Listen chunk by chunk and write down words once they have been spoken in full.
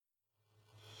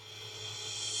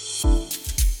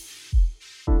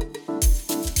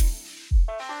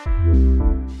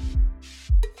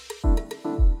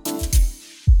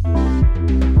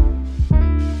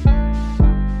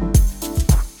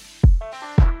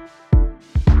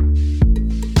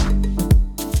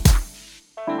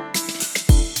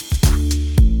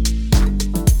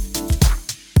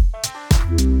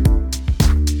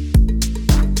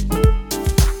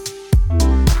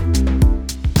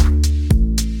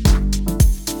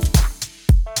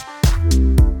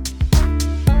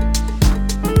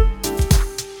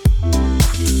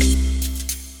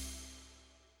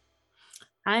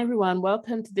everyone.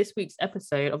 Welcome to this week's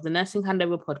episode of the Nursing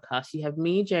Handover podcast. You have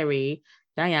me, Jerry,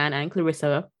 Diane, and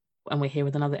Clarissa, and we're here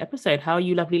with another episode. How are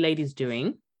you lovely ladies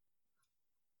doing?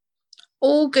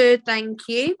 All good, thank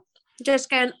you. Just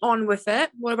getting on with it.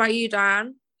 What about you,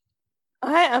 Diane?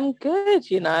 I am good,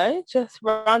 just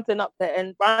rounding up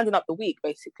the week,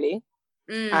 basically.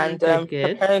 And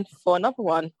good. Preparing for another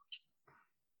one.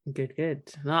 Good.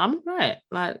 No, I'm all right.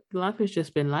 Like, life has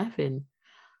just been lifing.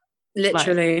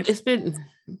 Literally. Like,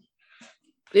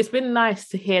 it's been nice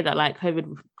to hear that, like,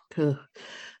 COVID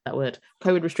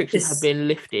restrictions have been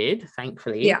lifted,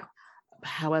 thankfully. Yeah.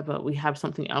 However, we have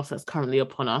something else that's currently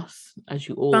upon us, as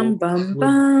you all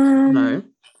know.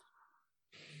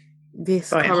 This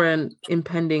current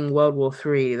impending World War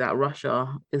III that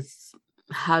Russia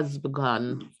has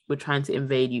begun with trying to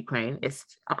invade Ukraine.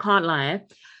 I can't lie.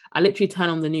 I literally turn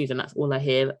on the news and that's all I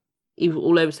hear. Even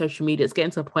all over social media, it's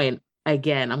getting to a point,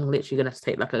 again, I'm literally going to have to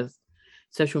take like a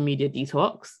social media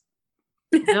detox.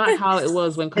 You know, like how it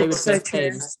was when COVID first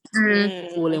came,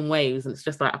 all in waves, and it's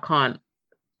just like, I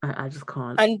just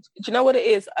can't. And do you know what it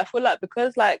is? I feel like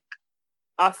because like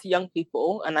us young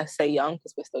people, and I say young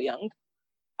because we're still young,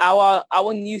 our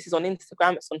news is on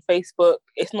Instagram, it's on Facebook,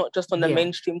 it's not just on the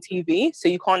mainstream TV, so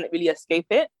you can't really escape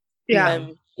it. Yeah.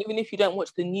 Even if you don't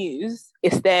watch the news,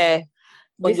 it's there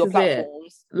on your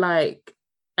platforms. Like,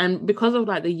 and because of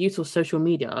like the use of social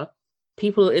media,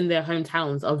 people in their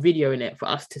hometowns are videoing it for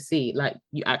us to see. Like,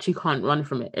 you actually can't run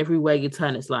from it. Everywhere you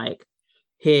turn, it's like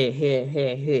here.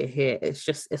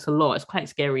 It's a lot. It's quite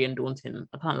scary and daunting.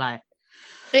 I can't lie.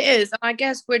 It is. And I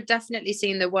guess we're definitely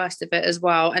seeing the worst of it as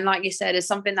well. And like you said, it's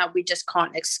something that we just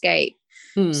can't escape.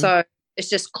 So it's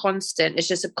just constant. It's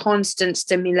just a constant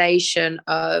stimulation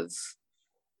of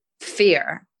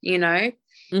fear,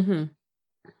 Mm-hmm.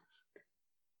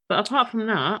 But apart from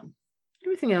that,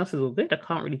 everything else is all good. I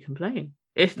can't really complain.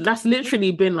 That's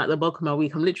literally been like the bulk of my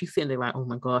week. I'm literally sitting there like, oh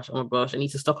my gosh, I need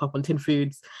to stock up on tin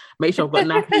foods, make sure I've got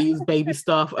nappies, baby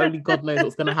stuff. Only God knows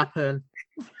what's going to happen.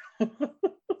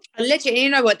 Literally, you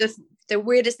know what the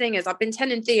weirdest thing is? I've been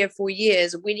telling Thea for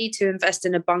years, we need to invest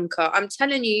in a bunker. I'm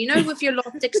telling you, with your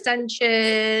loft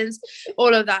extensions,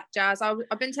 all of that jazz.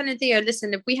 I've been telling Thea,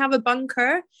 listen, if we have a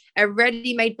bunker, a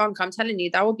ready-made bunker, I'm telling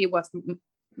you, that would be worth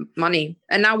money.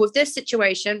 And now with this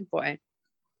situation, boy,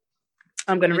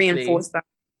 I'm going to reinforce that.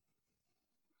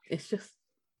 It's just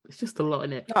a lot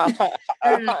in it. No, I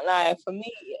can't lie. For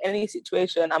me, any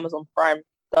situation, Amazon Prime,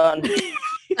 done.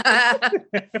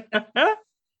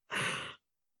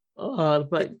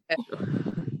 But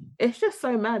it's just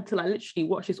so mad to like literally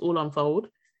watch this all unfold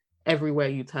everywhere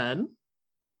you turn,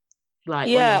 like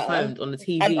on your phone, on the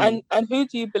TV. And who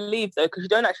do you believe though? Because you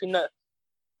don't actually know.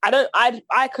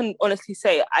 I can honestly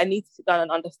say I need to sit down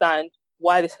and understand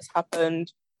why this has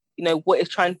happened. What is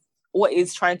trying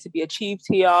to be achieved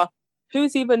here.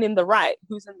 Who's even in the right?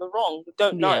 Who's in the wrong? We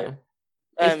don't know.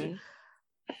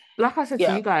 Like I said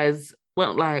to you guys,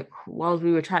 while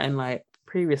we were chatting like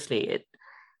previously,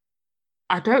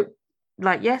 I don't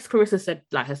like. Yes, Clarissa said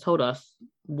has told us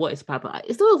what is about, but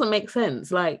it still doesn't make sense.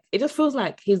 Like, it just feels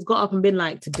like he's got up and been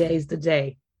like, "Today's the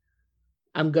day.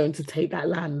 I'm going to take that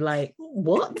land." Like,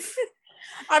 what?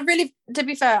 To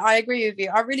be fair, I agree with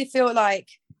you. I really feel like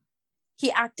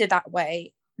he acted that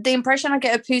way. The impression I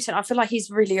get of Putin, I feel like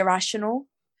he's really irrational.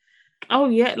 Oh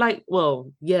yeah,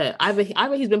 Either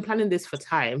he's been planning this for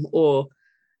time, or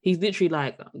he's literally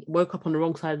like woke up on the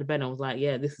wrong side of the bed and was like,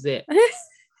 "Yeah, this is it."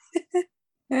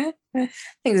 I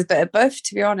think it's a bit of both,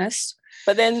 to be honest.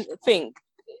 But then it's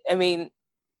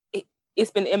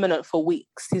been imminent for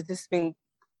weeks. This has been,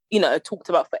 talked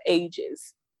about for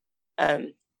ages.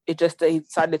 He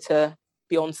decided to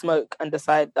be on smoke and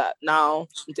decide that now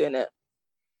I'm doing it.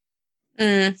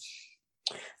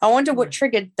 I wonder what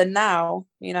triggered the now,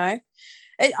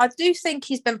 I do think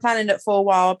he's been planning it for a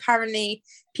while. Apparently,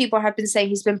 people have been saying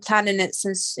he's been planning it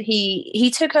since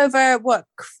he took over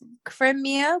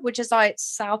Crimea, which is like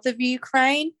south of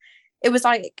Ukraine. It was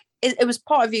like it was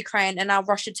part of Ukraine, and now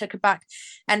Russia took it back,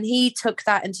 and he took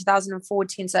that in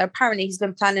 2014. So apparently, he's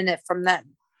been planning it from then.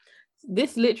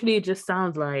 This literally just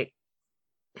sounds like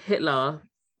Hitler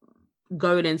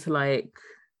going into like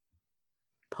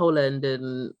Poland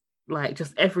and like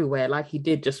just everywhere, like he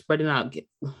did, just spreading out.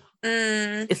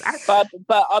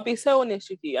 But I'll be so honest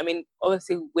with you.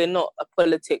 Obviously, we're not a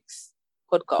politics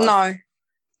podcast. No.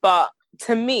 But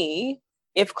to me,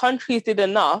 if countries did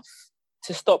enough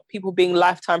to stop people being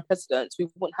lifetime presidents, we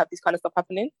wouldn't have this kind of stuff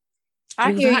happening.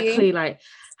 Exactly. Like,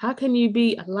 how can you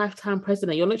be a lifetime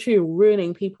president? You're literally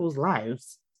ruining people's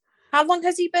lives. How long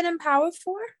has he been in power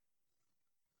for?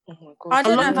 Oh my God.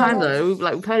 A long time though.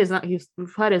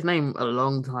 We've heard his name a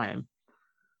long time.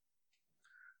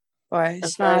 Right, a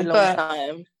very long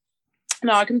time.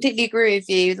 No, I completely agree with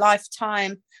you.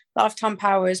 Lifetime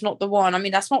power is not the one. I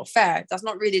mean, that's not fair. That's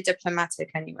not really diplomatic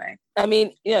anyway. I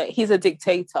mean, he's a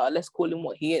dictator. Let's call him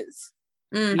what he is.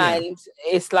 And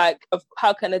it's like,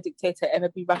 how can a dictator ever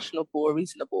be rational or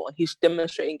reasonable? And he's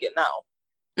demonstrating it now.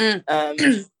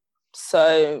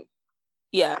 So,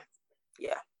 yeah.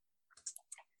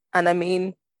 And I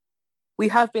mean, we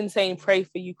have been saying pray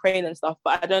for Ukraine and stuff,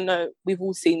 but I don't know, we've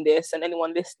all seen this, and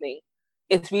anyone listening,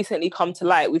 it's recently come to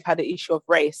light. We've had an issue of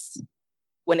race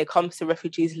when it comes to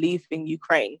refugees leaving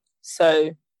Ukraine.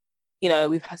 So,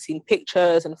 we've seen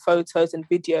pictures and photos and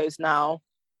videos now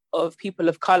of people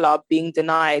of colour being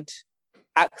denied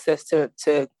access to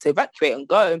evacuate and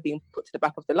go, and being put to the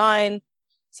back of the line,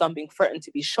 some being threatened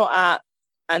to be shot at,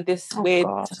 and this weird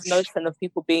notion of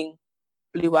people being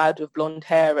blue-eyed with blonde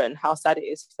hair, and how sad it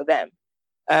is for them.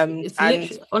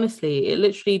 Honestly, it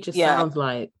literally just sounds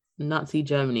like Nazi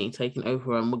Germany taking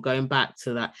over, and we're going back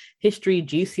to that history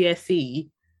GCSE.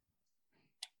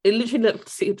 It literally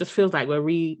it just feels like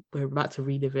we're about to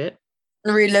relive it.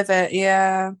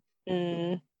 Yeah.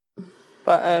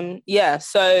 But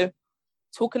so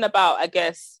talking about, I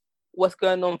guess, what's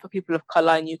going on for people of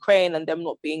colour in Ukraine and them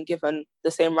not being given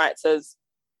the same rights as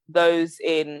those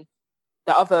in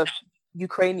the other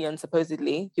Ukrainians,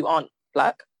 supposedly, who aren't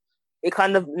Black, it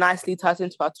kind of nicely ties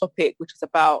into our topic, which is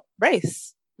about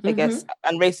race, I guess,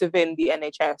 and race within the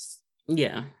NHS.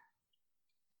 Yeah.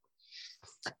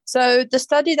 So the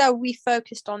study that we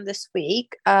focused on this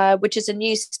week, which is a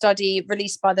new study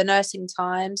released by the Nursing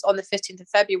Times on the 15th of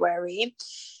February,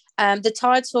 the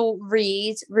title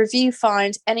reads, Review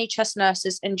Finds NHS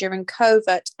Nurses Enduring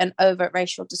Covert and Overt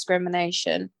Racial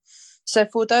Discrimination. So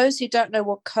for those who don't know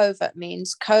what covert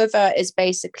means, covert is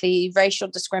basically racial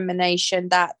discrimination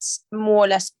that's more or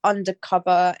less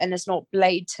undercover and is not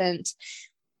blatant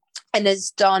and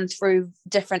is done through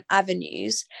different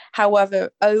avenues. However,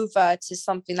 overt is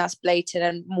something that's blatant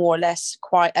and more or less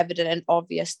quite evident and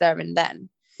obvious there and then.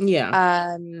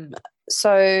 Yeah.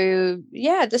 So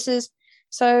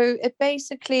it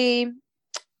basically,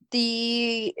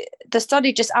 the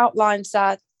study just outlines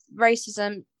that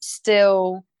racism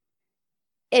still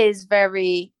is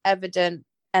very evident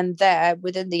and there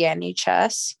within the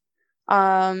NHS.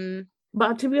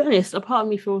 But to be honest, a part of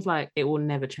me feels like it will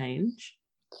never change.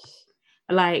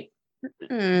 Like,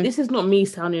 this is not me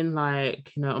sounding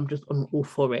like, I'm all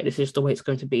for it. This is the way it's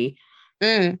going to be.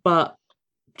 But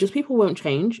just people won't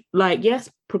change. Like, yes,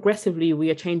 progressively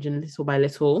we are changing little by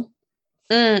little.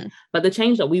 But the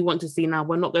change that we want to see now,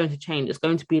 we're not going to change. It's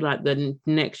going to be like the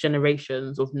next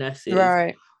generations of nurses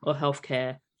or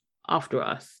healthcare after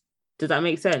us. Does that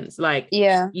make sense? Like,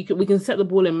 we can set the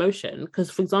ball in motion.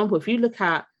 Because, for example, if you look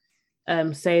at,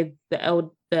 say,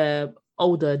 the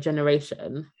older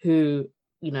generation who,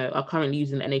 are currently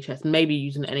using the NHS, maybe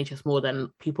using the NHS more than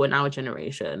people in our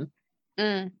generation.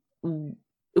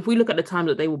 If we look at the time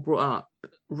that they were brought up,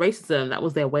 racism, that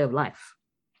was their way of life.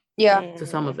 Yeah. To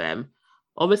some of them.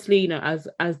 Obviously, as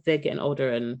they're getting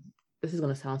older, and this is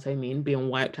going to sound so mean, being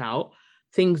wiped out,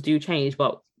 things do change,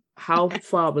 but how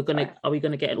far are we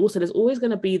gonna get? And also, there's always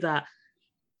going to be that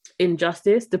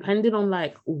injustice, depending on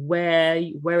like where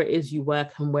it is you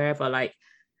work and wherever. Like,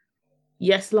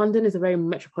 yes, London is a very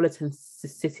metropolitan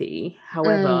city.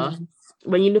 However,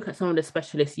 when you look at some of the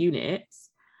specialist units,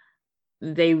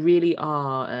 they really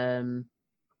are.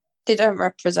 They don't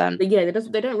represent. Yeah,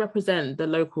 they don't represent the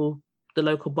local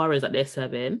boroughs that they're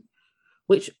serving,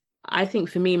 which I think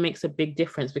for me makes a big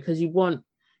difference, because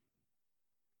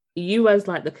you as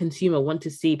like the consumer want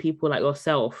to see people like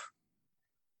yourself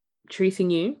treating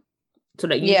you so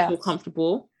that you feel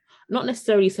comfortable. Not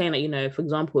necessarily saying that, for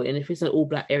example, and if it's an all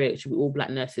Black area, it should be all Black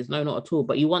nurses. No, not at all.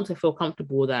 But you want to feel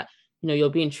comfortable that, you're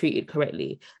being treated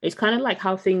correctly. It's kind of like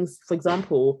how things, for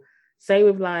example, say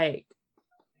with like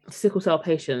sickle cell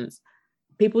patients,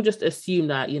 people just assume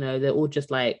that, they're all just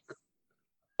like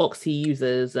oxy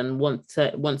users and want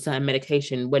certain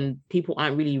medication, when people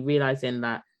aren't really realizing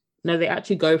that, no, they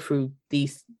actually go through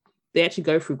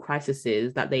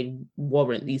crises that they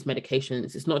warrant these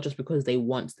medications. It's not just because they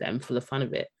want them for the fun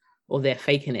of it or they're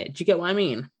faking it. Do you get what I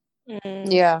mean?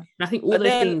 Yeah. And I think all those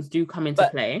things do come into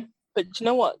play. But you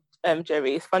know what,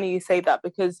 Jerry? It's funny you say that,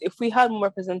 because if we had more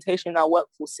representation in our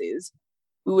workforces,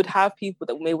 we would have people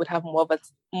that would have more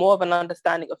of an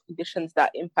understanding of conditions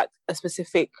that impact a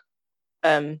specific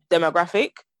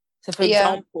demographic. So, for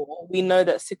example, we know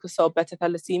that sickle cell, beta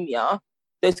thalassemia,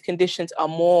 those conditions are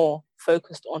more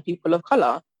focused on people of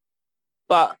colour.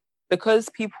 But because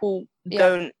people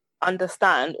don't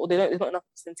understand, or there's not enough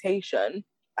representation,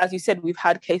 as you said, we've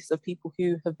had cases of people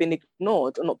who have been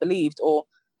ignored or not believed, or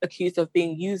accused of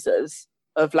being users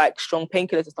of like strong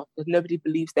painkillers and stuff because nobody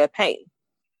believes their pain.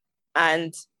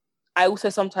 And I also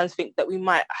sometimes think that we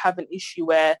might have an issue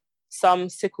where some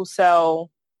sickle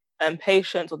cell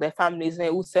patients or their families may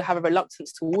also have a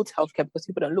reluctance towards healthcare because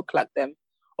people don't look like them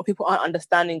or people aren't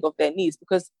understanding of their needs.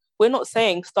 Because we're not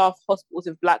saying staff hospitals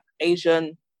with Black,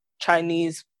 Asian,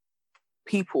 Chinese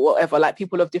people, whatever, like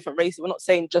people of different races. We're not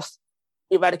saying just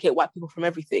eradicate white people from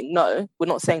everything. No, we're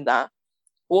not saying that.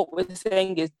 What we're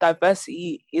saying is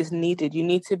diversity is needed. You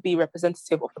need to be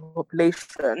representative of the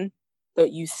population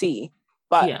that you see.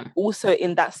 But also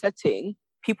in that setting,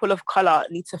 people of colour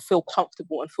need to feel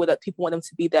comfortable and feel that people want them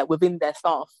to be there within their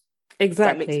staff.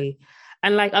 Exactly.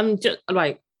 And like, I'm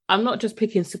not just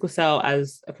picking sickle cell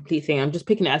as a complete thing. I'm just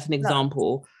picking it as an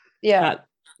example. Yeah. That,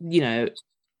 you know,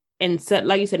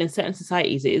 like you said, in certain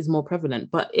societies, it is more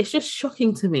prevalent. But it's just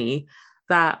shocking to me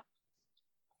that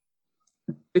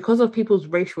because of people's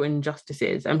racial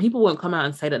injustices, and people won't come out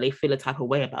and say that they feel a type of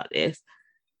way about this,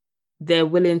 they're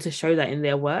willing to show that in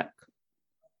their work.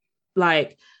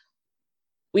 Like,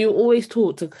 we were always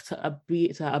taught to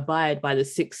abide by the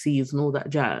 6 C's and all that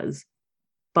jazz.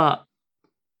 But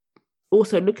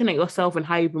also looking at yourself and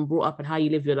how you've been brought up and how you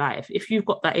live your life, if you've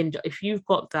got that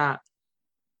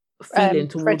feeling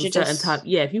towards prejudice. A certain type,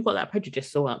 if you've got that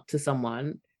prejudice to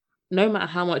someone, no matter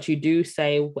how much you do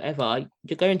say whatever,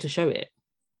 you're going to show it,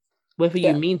 whether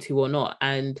you mean to or not.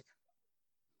 And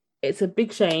it's a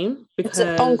big shame because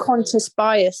it's an unconscious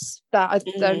bias that I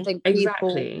don't think people...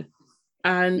 Exactly.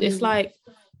 And it's like,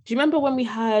 do you remember when we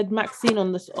had Maxine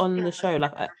on the show,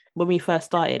 like when we first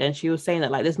started, and she was saying that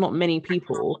like there's not many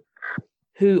people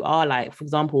who are like, for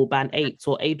example, band 8s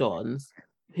or ADONs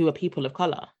who are people of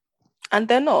colour. And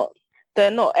they're not.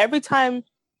 Every time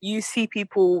you see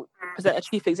people present a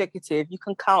chief executive, you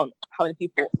can count how many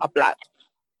people are Black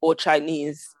or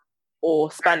Chinese or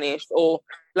Spanish, or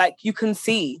like you can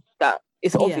see that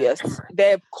it's obvious.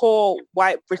 They're core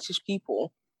white British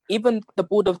people. Even the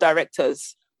board of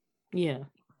directors. Yeah.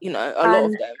 You know, a lot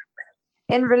of them.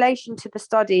 In relation to the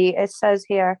study, it says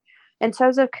here, in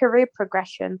terms of career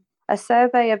progression, a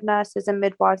survey of nurses and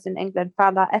midwives in England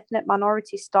found that ethnic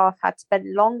minority staff had spent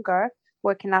longer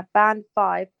working at band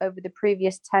 5 over the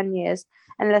previous 10 years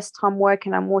and less time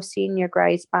working at more senior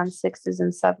grades, band 6s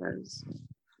and 7s.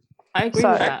 I agree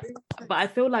with that. But I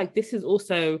feel like this is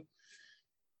also,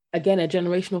 again, a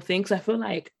generational thing. Because I feel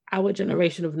like our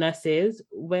generation of nurses,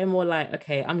 we're more like,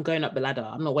 okay, I'm going up the ladder.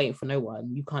 I'm not waiting for no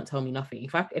one. You can't tell me nothing.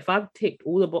 If I've ticked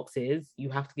all the boxes, you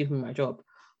have to give me my job.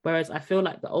 Whereas I feel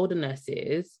like the older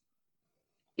nurses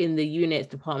in the units,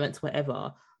 departments,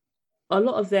 whatever, a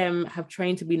lot of them have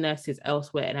trained to be nurses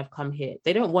elsewhere and have come here.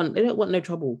 They don't want no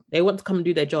trouble. They want to come and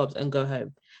do their jobs and go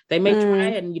home. They may try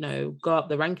and, you know, go up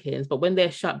the rankings, but when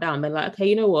they're shut down, they're like, okay,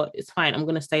 you know what? It's fine. I'm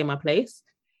going to stay in my place.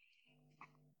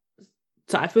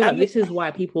 So I feel like this is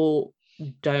why people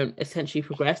don't essentially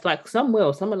progress. Like some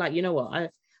will. Some are like, you know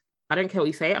what? I don't care what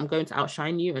you say. I'm going to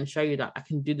outshine you and show you that I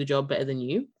can do the job better than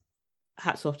you.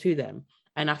 Hats off to them.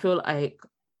 And I feel like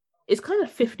it's kind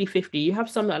of 50-50. You have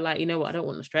some that are like, you know what? I don't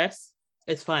want the stress.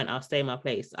 It's fine. I'll stay in my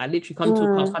place. I literally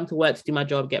come to work to do my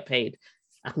job, get paid.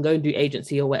 I can go and do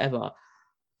agency or whatever.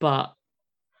 But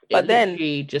then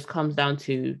it just comes down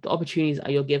to the opportunities that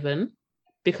you're given.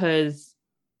 Because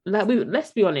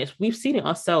let's be honest, we've seen it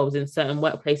ourselves in certain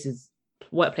workplaces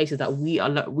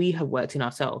that we have worked in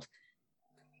ourselves.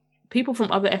 People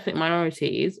from other ethnic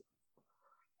minorities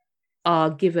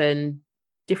are given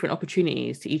different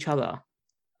opportunities to each other.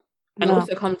 And it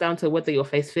also comes down to whether your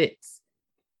face fits.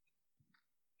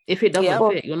 If it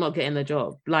doesn't fit, you're not getting the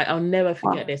job. Like, I'll never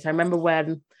forget this. I remember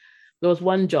when there was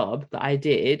one job that I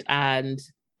did and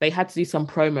they had to do some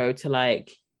promo to,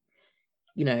 like,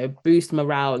 you know, boost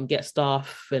morale and get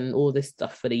staff and all this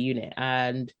stuff for the unit.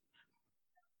 And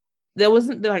there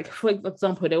wasn't, like, for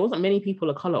example, there wasn't many people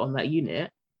of colour on that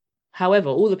unit. However,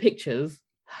 all the pictures,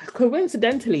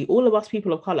 coincidentally, all of us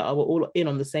people of colour were all in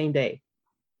on the same day.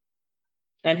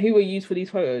 And who were used for these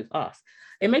photos? Us.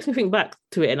 It makes me think back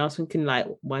to it and I was thinking, like,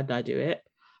 why did I do it?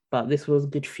 But this was a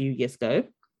good few years ago.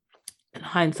 And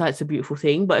hindsight's a beautiful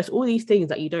thing. But it's all these things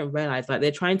that you don't realise. Like, they're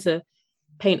trying to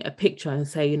paint a picture and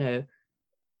say, you know,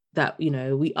 that, you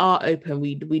know, we are open.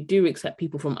 We do accept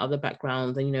people from other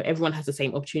backgrounds and, you know, everyone has the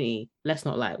same opportunity. Let's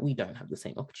not like, we don't have the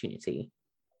same opportunity.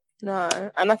 No.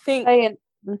 And I think... Go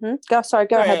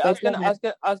ahead. I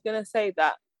was gonna say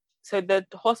that. So the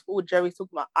hospital Jerry's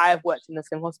talking about, I've worked in the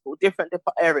same hospital, different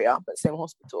area, but same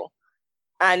hospital.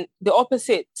 And the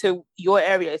opposite to your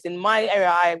area is in my area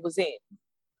I was in.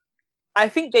 I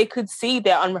think they could see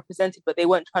they're unrepresented, but they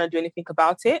weren't trying to do anything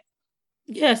about it.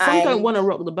 Yeah, some don't want to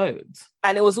rock the boat.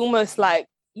 And it was almost like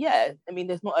yeah, I mean,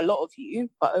 there's not a lot of you,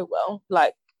 but oh well,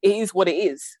 like, it is what it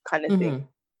is, kind of thing,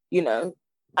 you know.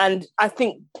 And I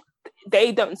think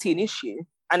they don't see an issue,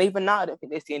 and even now I don't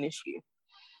think they see an issue.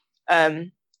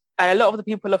 And a lot of the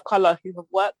people of color who have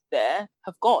worked there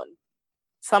have gone.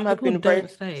 Some have been very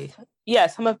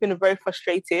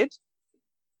frustrated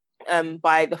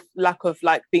by the lack of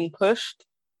like being pushed,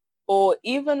 or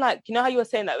even like, you know how you were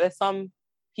saying that there's some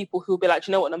people who'll be like,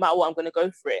 you know what, no matter what, I'm going to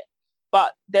go for it.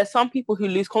 But there's some people who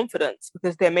lose confidence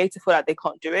because they're made to feel like they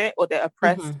can't do it, or they're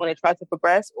oppressed when they try to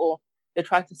progress, or they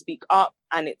try to speak up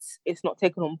and it's not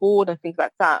taken on board and things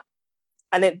like that.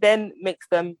 And it then makes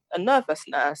them a nervous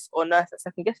nurse, or a nurse that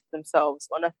second guesses themselves,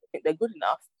 or a nurse that think they're good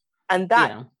enough. And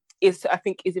that is, I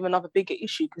think, is even another bigger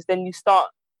issue, because then you start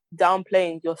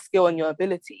downplaying your skill and your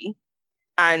ability,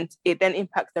 and it then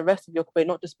impacts the rest of your career,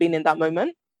 not just being in that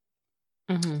moment.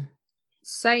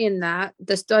 Saying that,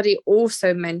 the study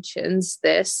also mentions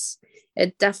this.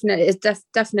 It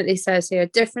definitely says here,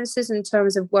 differences in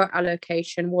terms of work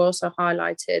allocation were also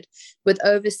highlighted, with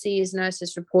overseas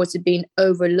nurses reported being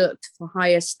overlooked for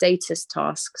higher status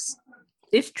tasks.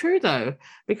 It's true though,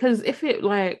 because if it,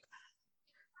 like,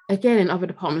 again, in other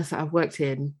departments that I've worked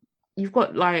in, you've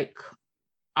got, like,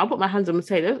 I'll put my hands on and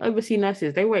say those overseas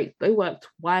nurses, they work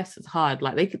twice as hard.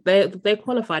 Like, they're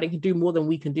qualified and can do more than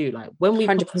we can do. Like, when we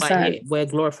qualify here, we're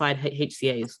glorified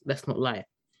HCAs. Let's not lie.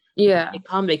 Yeah, they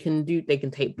come, they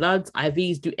can take bloods,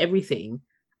 IVs, do everything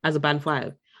as a band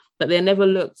 5, but they're never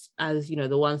looked as, you know,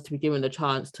 the ones to be given the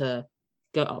chance to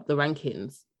go up the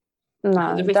rankings.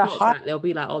 No, if it's not that, they'll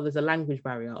be like, oh, there's a language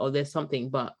barrier or there's something.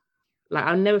 But like,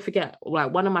 I'll never forget,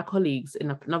 like, one of my colleagues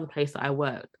in another place that I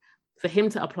worked, for him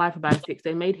to apply for band 6,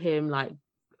 they made him like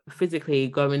physically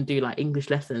go and do like English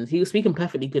lessons. He was speaking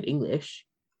perfectly good English.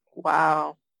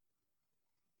 Wow.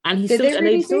 And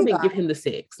they still didn't give him the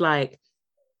 6. Like,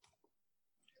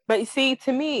 but you see,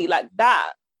 to me, like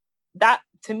that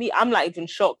to me, I'm like even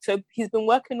shocked. So he's been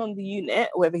working on the unit,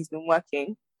 wherever he's been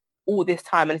working all this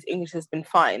time, and his English has been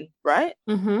fine, right?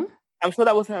 I'm sure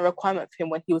that wasn't a requirement for him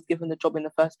when he was given the job in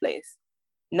the first place.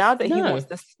 Now that he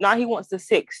wants the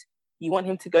 6, you want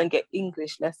him to go and get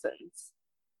English lessons.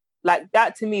 Like,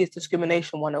 that to me is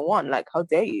discrimination 101. Like, how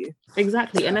dare you?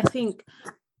 Exactly. And I think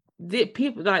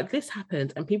people, like, this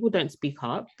happens and people don't speak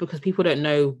up because people don't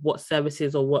know what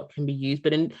services or what can be used.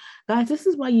 But guys, this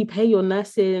is why you pay your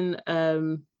nursing,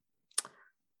 your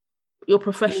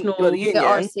professional, the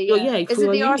RCN. Is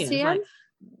it the RCN? Like,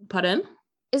 pardon?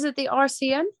 Is it the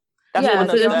RCN? So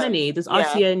there's many. There's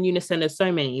RCN, Unison, there's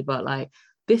so many. But like,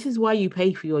 this is why you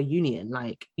pay for your union.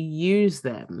 Like, use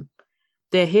them.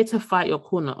 They're here to fight your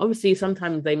corner. Obviously,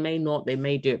 sometimes they may not, they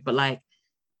may do it, but like,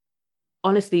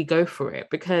 honestly, go for it,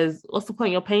 because what's the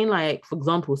point? You're paying, like, for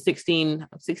example,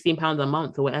 £16 a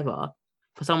month or whatever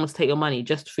for someone to take your money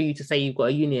just for you to say you've got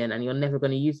a union and you're never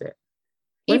going to use it.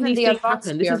 When these things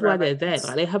happen, this is why they're there.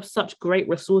 Like, they have such great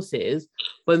resources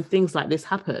when things like this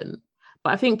happen.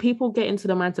 But I think people get into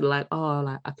the mindset like, oh,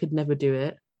 like, I could never do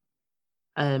it.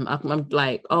 I'm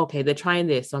like, oh, okay, they're trying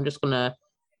this, so I'm just gonna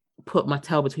put my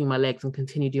tail between my legs and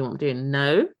continue doing what I'm doing.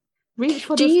 No, reach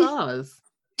for the stars.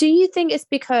 Do you think it's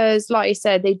because, like you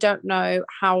said, they don't know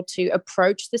how to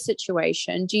approach the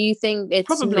situation? Do you think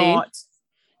it's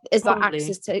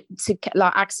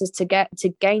access to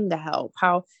gain the help?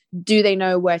 How do they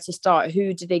know where to start?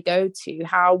 Who do they go to?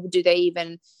 How do they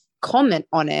even comment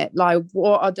on it? Like,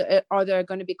 what are there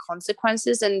going to be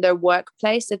consequences in their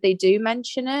workplace if they do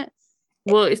mention it?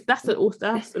 Well,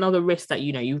 that's another risk that,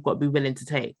 you know, you've got to be willing to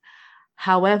take.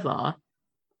 However,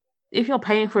 if you're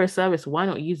paying for a service, why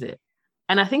not use it?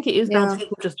 And I think it is down to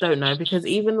people just don't know, because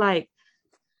even like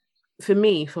for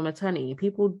me, for maternity,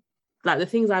 people, like, the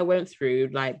things I went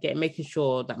through, like making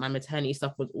sure that my maternity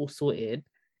stuff was all sorted.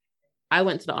 I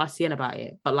went to the RCN about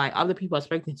it, but like other people I've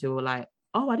spoken to were like,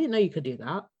 oh, I didn't know you could do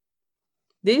that.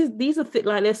 These are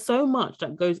like, there's so much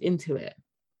that goes into it.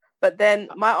 But then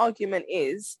my argument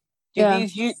is, do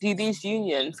these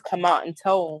unions come out and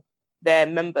tell their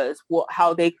members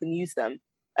how they can use them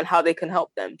and how they can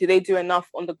help them? Do they do enough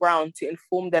on the ground to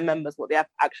inform their members what they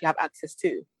actually have access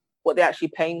to, what they're actually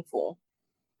paying for?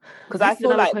 Because I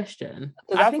feel like question.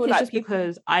 I think it's just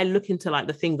because I look into like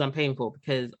the things I'm paying for,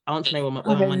 because I want to know where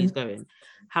my money's going.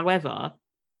 However,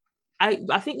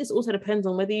 I think this also depends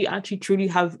on whether you actually truly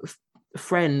have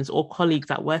friends or colleagues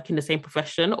that work in the same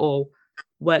profession or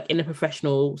work in a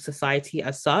professional society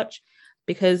as such.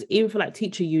 Because even for like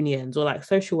teacher unions or like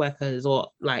social workers or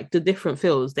like the different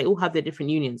fields, they all have their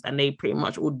different unions and they pretty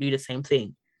much all do the same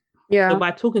thing. Yeah. So by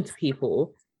talking to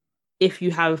people, if you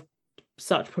have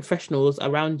such professionals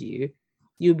around you,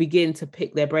 you begin to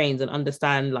pick their brains and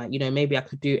understand, like, you know, maybe I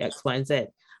could do X, Y, and Z.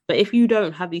 But if you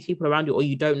don't have these people around you, or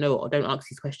you don't know, or don't ask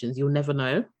these questions, you'll never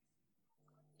know.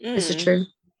 This is true.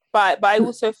 But I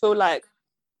also feel like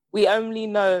we only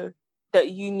know that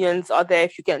unions are there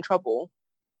if you get in trouble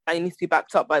and you need to be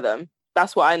backed up by them.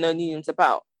 That's what I know unions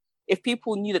about. If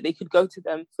people knew that they could go to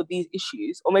them for these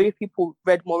issues, or maybe people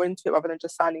read more into it rather than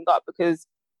just signing up, because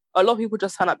a lot of people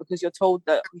just sign up because you're told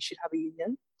that we should have a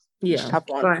union. Yeah, have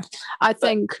one. Right. I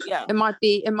think it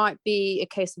might be a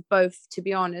case of both, to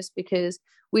be honest, because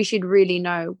we should really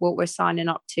know what we're signing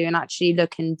up to and actually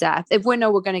look in depth. If we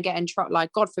know we're going to get in trouble,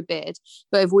 like God forbid,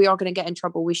 but if we are going to get in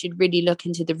trouble, we should really look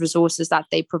into the resources that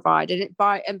they provide. And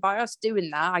by us doing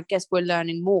that, I guess we're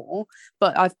learning more.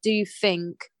 But I do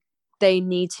think they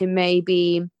need to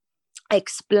maybe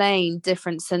explain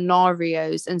different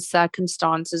scenarios and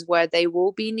circumstances where they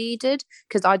will be needed,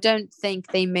 because I don't think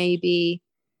they maybe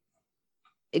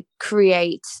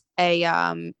create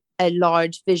a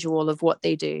large visual of what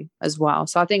they do as well.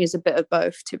 So I think it's a bit of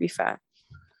both, to be fair.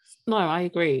 No, I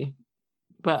agree.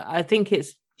 But I think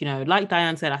it's, like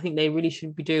Diane said, I think they really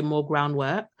should be doing more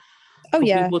groundwork for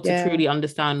people to truly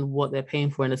understand what they're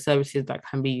paying for and the services that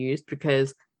can be used,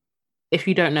 because if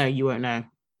you don't know, you won't know.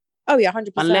 Oh yeah,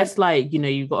 100%. Unless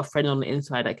you've got a friend on the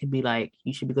inside that could be like,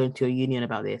 you should be going to a union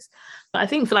about this. But I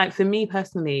think for me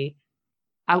personally,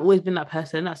 I've always been that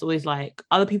person that's always like,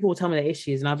 other people will tell me their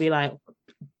issues and I'll be like,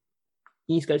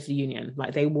 you need to go to the union.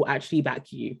 Like, they will actually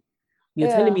back you. You're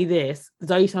telling me this,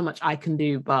 there's only so much I can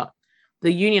do, but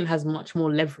the union has much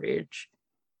more leverage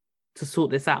to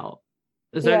sort this out.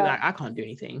 There's only I can't do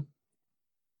anything.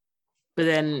 But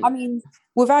then, I mean,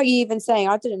 without you even saying,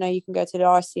 I didn't know you can go to the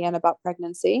RCN about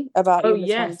pregnancy, about your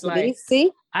maternity leave.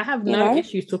 See, I have no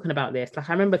issues talking about this. Like,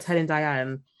 I remember telling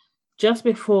Diane just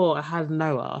before I had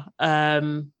Noah,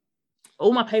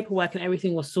 all my paperwork and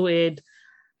everything was sorted.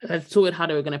 I'd sorted how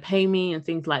they were going to pay me and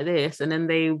things like this. And then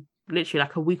they literally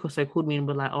like a week or so called me and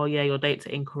were like, oh yeah, your dates are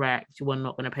incorrect. We're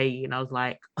not going to pay you. And I was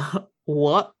like,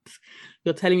 what?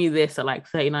 You're telling me this at like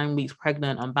 39 weeks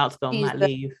pregnant. I'm about to go on mat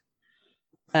leave.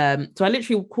 So I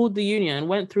literally called the union,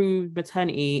 went through their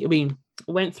maternity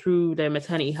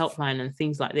helpline and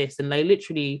things like this. And they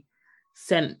literally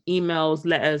sent emails,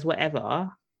 letters, whatever.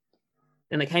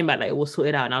 And it came back that it was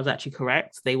sorted out and I was actually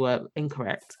correct. They were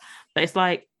incorrect. But it's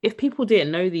like, if people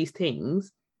didn't know these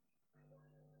things,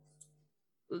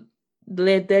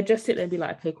 they'd just sit there and be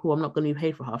like, okay, cool, I'm not going to be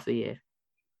paid for half the year.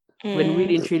 When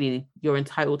really and truly, you're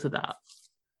entitled to that.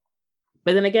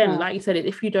 But then again, like you said,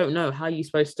 if you don't know, how are you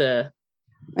supposed to...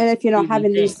 And if you're not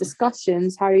having these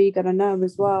discussions, how are you going to know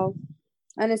as well?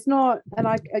 And it's not, and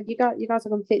like you guys are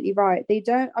completely right. They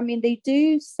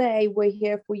do say we're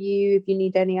here for you if you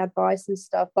need any advice and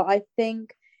stuff, but I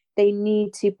think they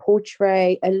need to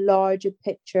portray a larger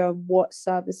picture of what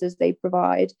services they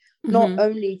provide. Not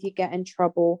only if you get in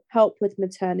trouble, help with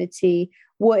maternity,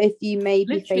 what if you may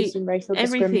be facing racial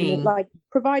discrimination, like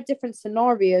provide different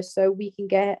scenarios so we can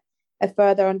get a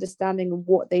further understanding of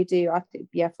what they do. I think,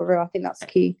 for real, I think that's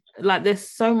key. Like, there's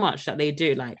so much that they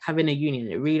do, like having a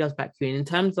union, it really does back you in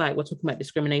terms, like, we're talking about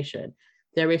discrimination,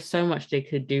 there is so much they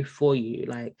could do for you.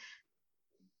 Like,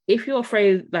 if you're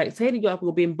afraid, like, say that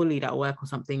you're being bullied at work or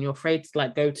something, you're afraid to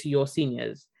like go to your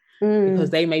seniors because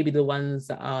they may be the ones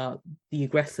that are the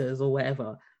aggressors or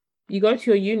whatever, you go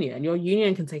to your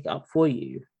union can take it up for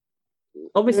you.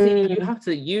 Obviously,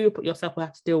 you yourself will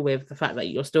have to deal with the fact that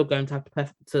you're still going to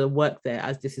have to work there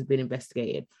as this has been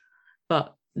investigated,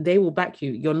 but they will back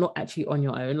you. You're not actually on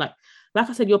your own. Like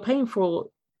I said, you're paying for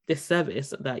this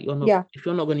service that you're not, if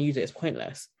you're not going to use it, it's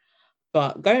pointless.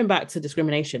 But going back to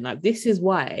discrimination, like, this is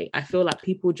why I feel like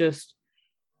people just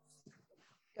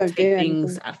take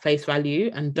things at face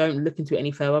value and don't look into it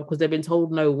any further because they've been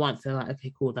told no once. They're like,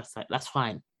 okay, cool, that's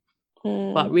fine.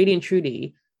 But really and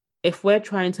truly, if we're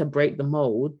trying to break the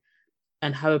mold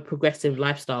and have a progressive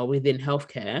lifestyle within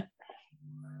healthcare,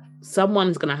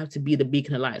 someone's going to have to be the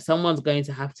beacon of light. Someone's going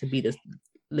to have to be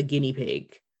the guinea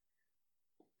pig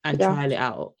and trial it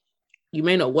out. You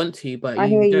may not want to, but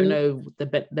you don't know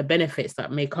the benefits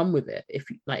that may come with it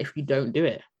if you don't do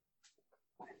it.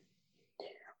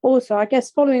 Also, I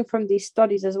guess following from these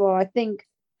studies as well, I think,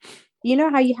 you know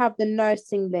how you have the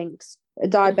nursing links, a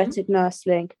diabetic nurse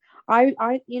link.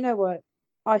 I you know what?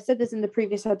 I said this in the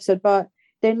previous episode, but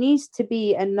there needs to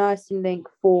be a nursing link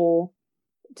for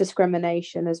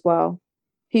discrimination as well,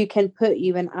 who can put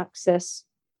you in access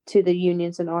to the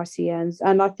unions and RCNs.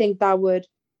 And I think that would,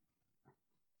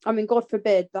 I mean, God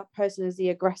forbid that person is the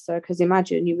aggressor, because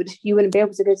imagine you wouldn't be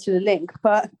able to go to the link.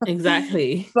 But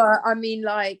exactly. But I mean,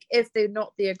 like, if they're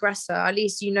not the aggressor, at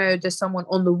least there's someone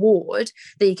on the ward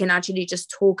that you can actually just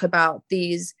talk about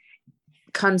these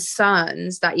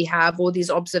concerns that you have, or these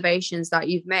observations that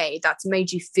you've made that's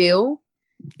made you feel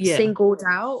singled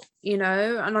out, you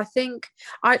know. And I think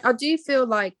I do feel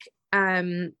like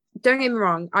don't get me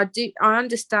wrong, I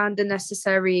understand the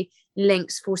necessary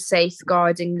links for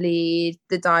safeguarding lead,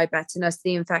 the diabetic nurse,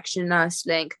 the infection nurse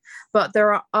link, but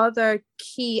there are other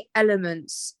key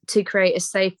elements to create a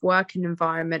safe working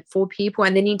environment for people,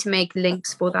 and they need to make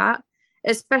links for that,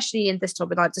 especially in this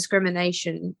topic like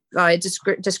discrimination, like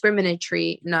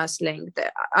discriminatory nurse link.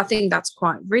 I think that's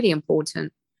quite really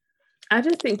important. I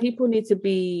just think people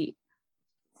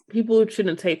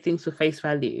shouldn't take things for face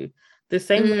value. The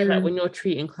same way that when you're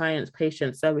treating clients,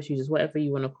 patients, service users, whatever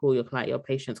you want to call your client, your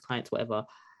patients, clients, whatever,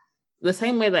 the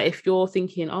same way that if you're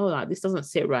thinking, oh, like, this doesn't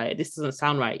sit right, this doesn't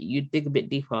sound right, you dig a bit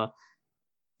deeper.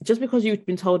 Just because you've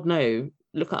been told no,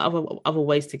 look at other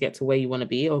ways to get to where you want to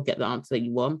be or get the answer that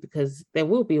you want, because there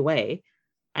will be a way.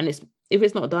 And if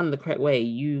it's not done the correct way,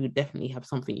 you definitely have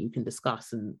something you can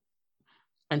discuss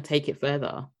and take it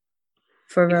further.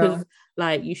 For real. Because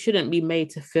like, you shouldn't be made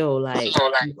to feel like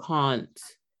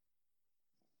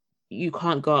you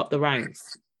can't go up the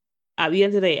ranks. At the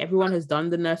end of the day, everyone has done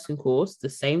the nursing course, the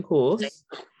same course,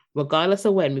 regardless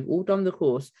of when. We've all done the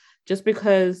course. Just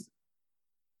because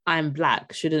I'm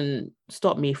Black shouldn't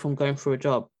stop me from going for a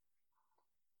job.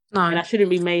 No. And I shouldn't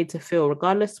be made to feel,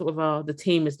 regardless of whether the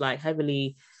team is like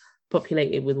heavily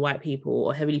populated with white people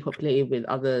or heavily populated with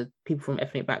other people from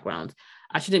ethnic backgrounds,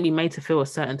 I shouldn't be made to feel a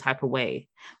certain type of way.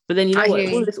 But then, you know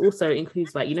what? All this also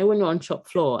includes, like, you know, when you're on shop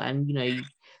floor and, you know,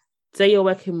 say you're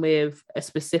working with a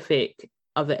specific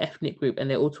other ethnic group and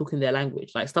they're all talking their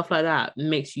language, like stuff like that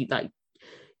makes you like,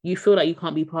 you feel like you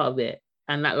can't be part of it.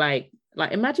 And that like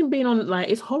imagine being on, like,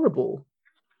 it's horrible.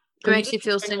 It makes you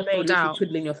feel singled out.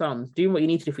 Twiddling your thumbs, doing what you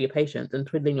need to do for your patients and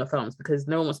twiddling your thumbs because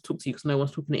no one wants to talk to you because no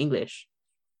one's talking English.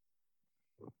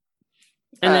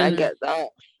 And then I get that.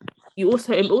 You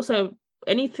also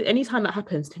any time that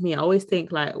happens to me, I always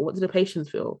think, like, what do the patients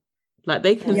feel? Like,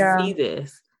 they can see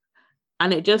this.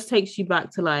 And it just takes you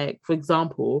back to, like, for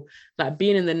example, like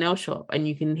being in the nail shop and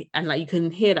you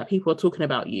can hear that people are talking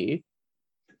about you,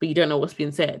 but you don't know what's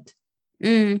being said.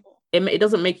 It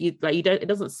doesn't make you, like, it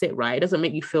doesn't sit right. It doesn't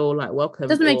make you feel like welcome. It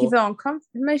doesn't make you feel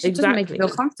uncomfortable. It doesn't make you feel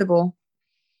comfortable.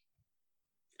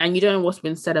 And you don't know what's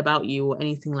been said about you or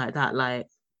anything like that. Like,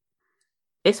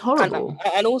 it's horrible.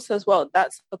 And also as well,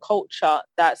 that's the culture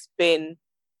that's been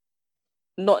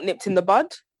not nipped in the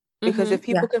bud. Because if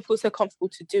people can feel so comfortable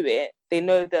to do it, they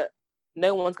know that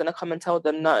no one's going to come and tell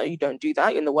them, no, you don't do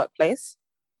that in the workplace.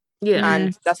 Yeah.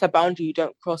 And that's a boundary you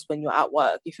don't cross when you're at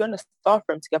work. If you're in a staff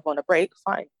room together on a break,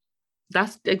 fine.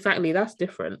 That's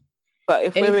different. But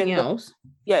if we're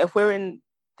in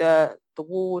the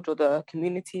ward or the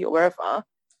community or wherever,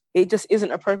 it just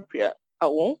isn't appropriate at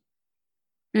all.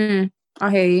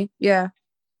 I hear you. Yeah.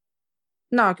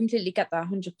 No, I completely get that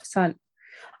 100%.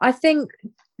 I think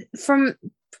from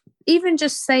even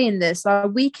just saying this,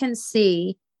 like, we can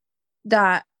see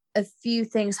that a few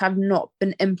things have not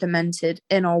been implemented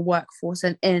in our workforce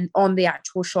and on the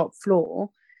actual shop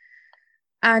floor.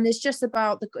 And it's just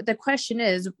about the question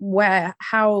is where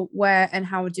and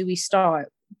how do we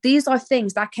start? These are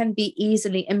things that can be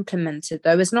easily implemented,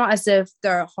 though. It's not as if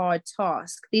they're a hard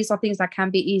task. These are things that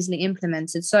can be easily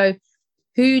implemented. So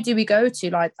who do we go to?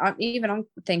 Like, I'm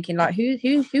thinking, like, who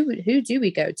do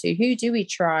we go to? Who do we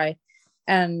try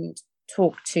and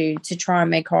talk to try and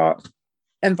make our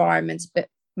environments a bit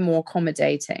more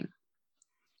accommodating?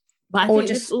 But I think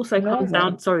this also comes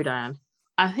down, sorry, Diane.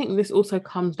 I think this also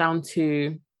comes down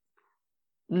to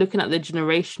looking at the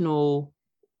generational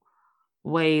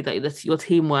way that your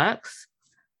team works.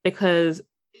 Because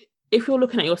if you're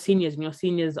looking at your seniors and your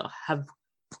seniors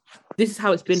this is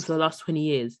how it's been for the last 20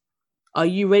 years, are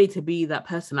you ready to be that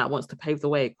person that wants to pave the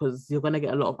way? Because you're going to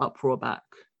get a lot of uproar back.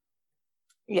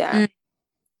 Yeah.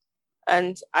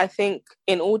 And I think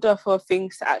in order for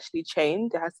things to actually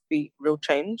change, there has to be real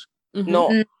change,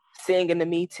 not sitting in a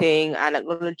meeting and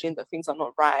acknowledging that things are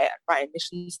not right, writing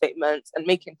mission statements and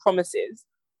making promises.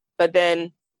 But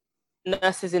then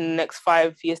nurses in the next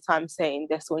 5 years' time saying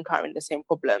they're still encountering the same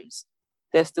problems.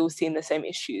 They're still seeing the same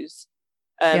issues.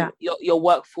 Your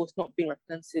workforce not being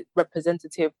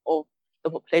representative of the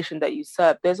population that you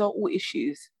serve. Those are all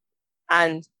issues.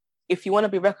 And if you want to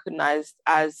be recognized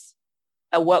as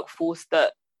a workforce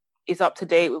that is up to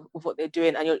date with what they're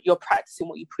doing and you're practicing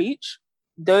what you preach,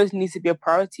 those needs to be a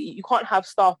priority. You can't have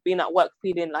staff being at work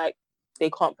feeling like they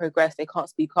can't progress, they can't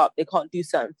speak up, they can't do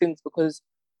certain things because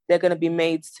they're going to be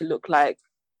made to look like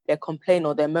they're complaining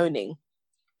or they're moaning.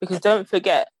 Because don't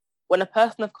forget, when a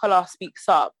person of colour speaks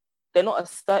up, they're not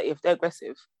assertive, they're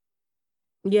aggressive.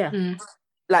 Yeah.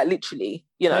 Like literally,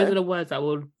 those are the words that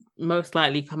will most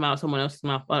likely come out of someone else's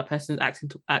mouth. That person's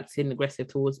acting aggressive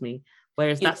towards me,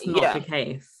 whereas that's not the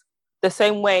case. The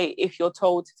same way, if you're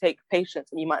told to take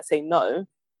patients and you might say no,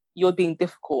 you're being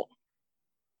difficult.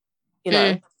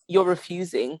 You're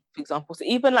refusing, for example. So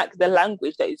even like the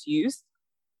language that is used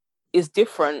is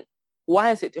different.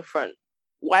 Why is it different?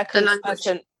 Why can this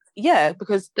person? Yeah,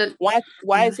 because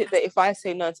why is it that if I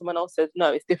say no and someone else says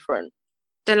no, it's different?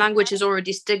 The language is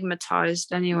already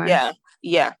stigmatized anyway.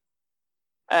 Yeah.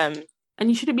 And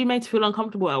you shouldn't be made to feel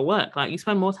uncomfortable at work. Like, you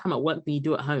spend more time at work than you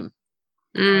do at home.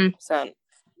 100%.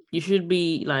 You should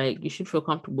be like, you should feel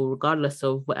comfortable regardless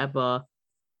of whatever,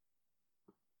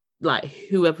 like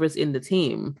whoever is in the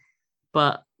team.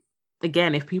 But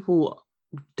again, if people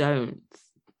don't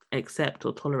accept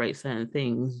or tolerate certain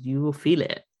things, you will feel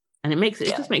it. And it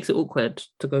just makes it awkward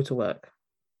to go to work.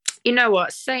 You know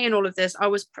what? Saying all of this, I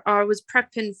was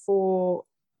prepping for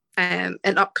an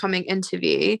upcoming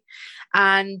interview,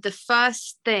 and the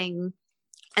first thing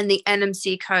in the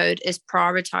NMC code is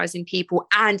prioritizing people,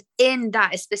 and in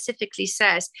that it specifically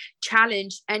says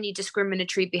challenge any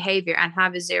discriminatory behavior and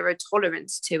have a zero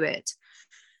tolerance to it.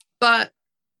 But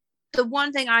the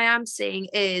one thing I am seeing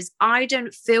is I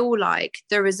don't feel like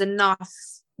there is enough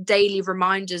daily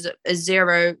reminders of a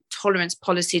zero tolerance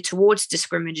policy towards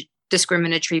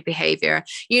discriminatory behavior.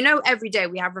 Every day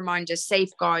we have reminders,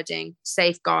 safeguarding.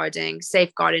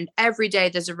 Every day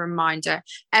there's a reminder.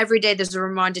 Every day there's a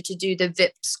reminder to do the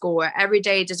VIP score. Every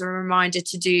day there's a reminder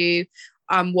to do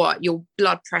your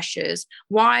blood pressures.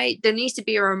 Why? There needs to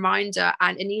be a reminder,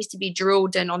 and it needs to be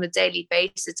drilled in on a daily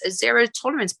basis, a zero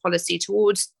tolerance policy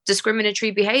towards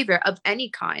discriminatory behavior of any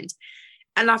kind.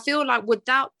 And I feel like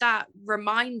without that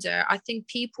reminder, I think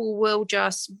people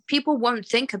won't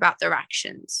think about their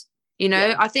actions.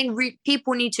 I think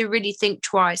people need to really think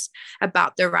twice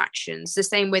about their actions, the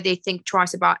same way they think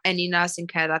twice about any nursing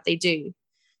care that they do,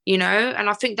 and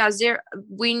I think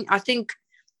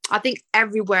I think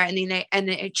everywhere in the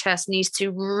NHS needs to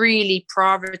really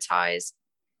prioritize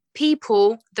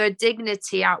people, their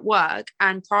dignity at work,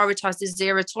 and prioritize the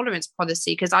zero tolerance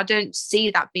policy, because I don't see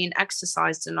that being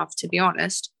exercised enough, to be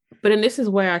honest. But then this is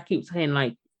where I keep saying,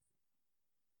 like,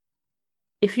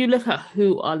 if you look at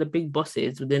who are the big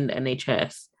bosses within the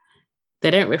NHS,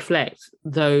 they don't reflect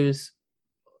those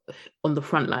on the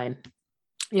front line.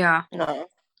 Yeah. No.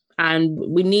 And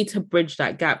we need to bridge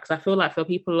that gap, because I feel like for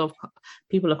people of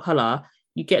color,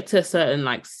 you get to a certain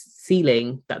like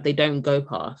ceiling that they don't go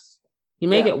past. You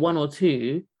may get one or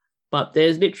two, but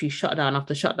there's literally shutdown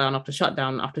after shutdown after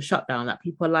shutdown after shutdown that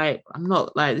people are like, I'm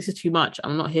not, like, this is too much.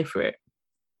 I'm not here for it.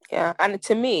 Yeah. And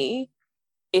to me,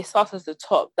 it starts at the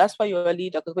top. That's why you're a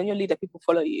leader, because when you're a leader, people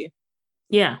follow you.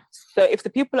 Yeah. So if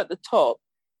the people at the top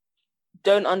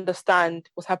don't understand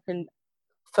what's happening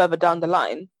further down the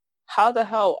line, how the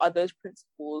hell are those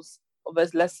principles or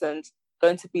those lessons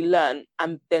going to be learned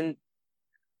and then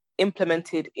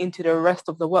implemented into the rest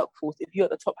of the workforce if you at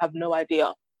the top have no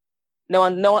idea, no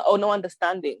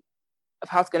understanding of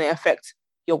how it's going to affect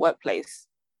your workplace?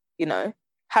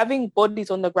 Having bodies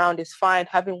on the ground is fine,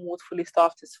 having wards fully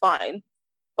staffed is fine,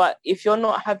 but if you're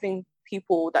not having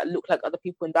people that look like other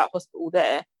people in that hospital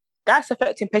there, that's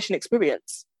affecting patient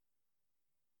experience.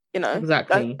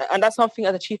 Exactly. And that's something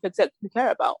as a chief exec we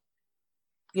care about.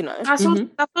 That's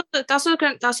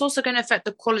also going to affect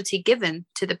the quality given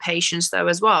to the patients though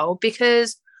as well,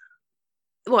 because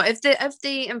if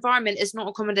the environment is not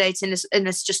accommodating and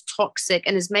it's just toxic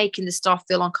and is making the staff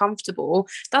feel uncomfortable,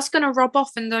 that's going to rub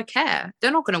off in their care.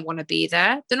 They're not going to want to be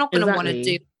there. They're not going to want to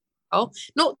do well.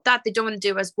 Not that they don't want to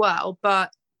do as well,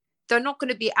 but they're not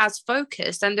going to be as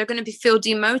focused, and they're going to feel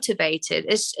demotivated.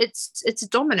 It's a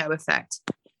domino effect.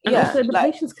 And also the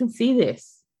patients can see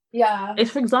this. Yeah.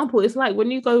 It's, for example, it's like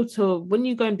when you go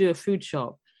and do a food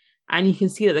shop and you can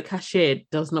see that the cashier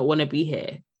does not want to be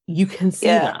here. You can see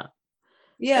that.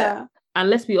 Yeah. And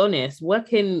let's be honest,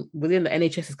 working within the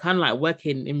NHS is kind of like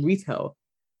working in retail.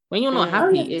 When you're not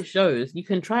happy, it shows. You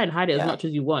can try and hide it as much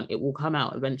as you want. It will come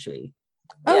out eventually.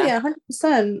 Oh yeah,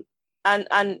 100%. And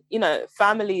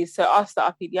families, so us that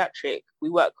are pediatric, we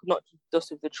work not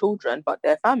just with the children, but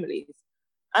their families.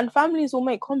 And families will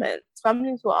make comments.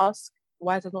 Families will ask,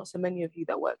 why is there not so many of you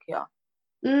that work here?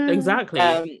 Exactly.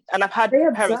 And I've had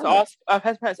parents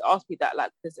ask me that,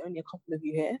 like, there's only a couple of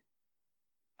you here.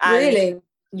 And really?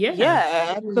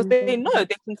 Yeah, because they know,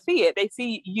 they can see it. They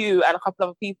see you and a couple of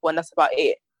other people, and that's about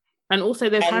it. And also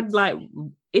they've had like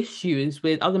issues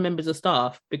with other members of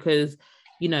staff because,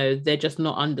 they're just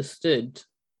not understood.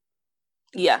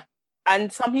 Yeah.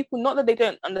 And some people, not that they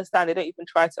don't understand, they don't even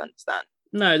try to understand.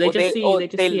 No, they just see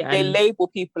it. They label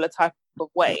people a type of of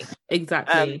way.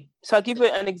 Exactly. So I'll give you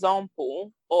an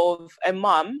example of a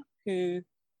mum who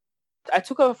I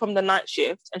took over from the night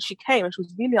shift, and she came and she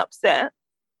was really upset.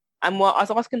 And I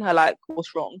was asking her, like,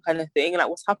 what's wrong, kind of thing, like,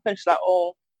 what's happened? She's like,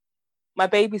 oh, my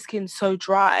baby's skin's so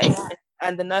dry,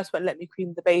 and the nurse won't let me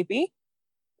cream the baby.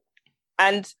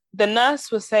 And the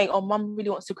nurse was saying, oh, mum really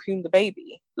wants to cream the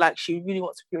baby. Like, she really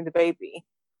wants to cream the baby.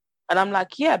 And I'm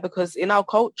like, yeah, because in our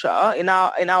culture, in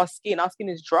our skin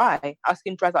is dry. Our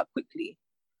skin dries out quickly.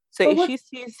 So if she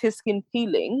sees his skin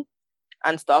peeling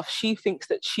and stuff, she thinks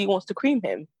that she wants to cream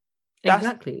him. That's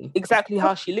exactly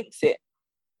how she links it.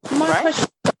 My question,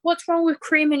 what's wrong with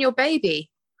creaming your baby?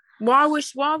 Why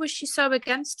was she so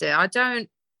against it? I don't.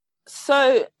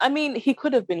 So, I mean, he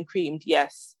could have been creamed,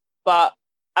 yes. But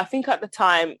I think at the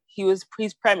time, his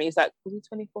preemie, like, was he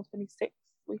 24, 26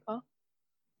 weeker?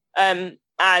 And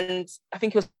I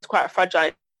think he was quite fragile.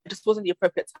 It just wasn't the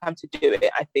appropriate time to do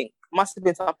it, I think. Must have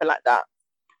been something like that.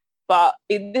 But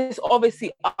this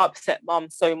obviously upset mum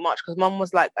so much, because mum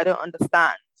was like, I don't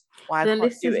understand why I can't do it.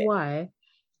 This is why.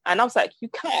 And I was like, you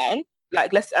can.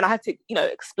 Like, and I had to,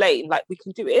 explain, like, we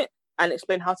can do it and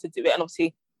explain how to do it. And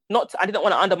obviously, I didn't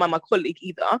want to undermine my colleague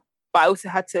either, but I also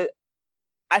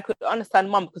I could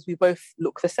understand mum because we both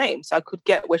look the same. So I could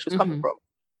get where she was coming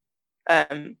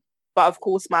from. But of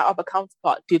course, my other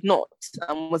counterpart did not,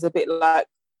 and was a bit like,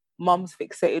 mum's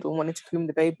fixated on wanting to cream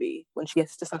the baby when she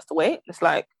just has to wait. It's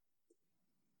like,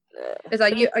 it's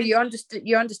like you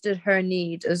understood her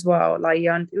need as well. Like,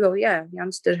 you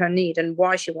understood her need and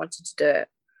why she wanted to do it.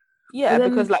 Yeah,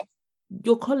 because like,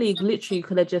 your colleague literally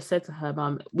could have just said to her,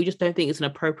 mum, we just don't think it's an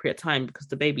appropriate time because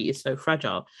the baby is so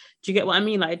fragile. Do you get what I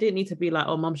mean? Like, it didn't need to be like,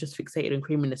 oh, mum's just fixated on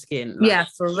creaming the skin. Like, yeah,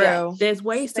 for real. There's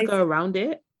ways to go around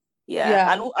it.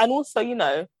 Yeah. And also,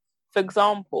 for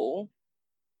example,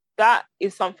 that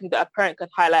is something that a parent can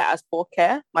highlight as poor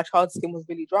care. My child's skin was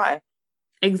really dry.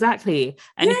 Exactly.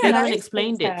 And if you haven't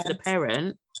explained it to the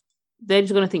parent, they're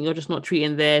just going to think you're just not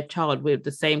treating their child with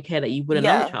the same care that you would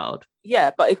another child.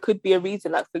 Yeah, but it could be a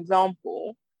reason. Like, for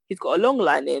example, he's got a long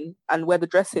lining, and where the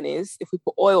dressing is, if we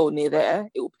put oil near there,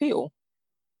 it will peel.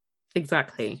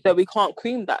 Exactly. So we can't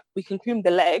cream that. We can cream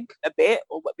the leg a bit,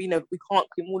 or we can't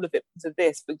cream all of it because of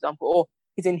this, for example. Or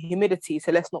he's in humidity,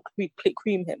 so let's not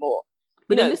cream him. Or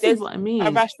this is what I mean.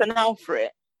 A rationale for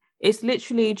it. It's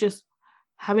literally just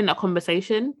having that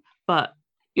conversation, but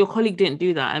your colleague didn't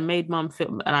do that and made mum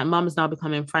feel like mum's now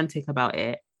becoming frantic about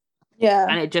it. Yeah.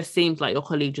 And it just seems like your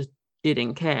colleague just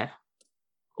didn't care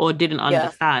or didn't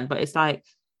understand. But it's like,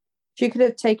 she could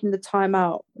have taken the time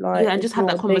out, like, and just had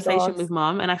that conversation with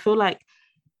mum. And I feel like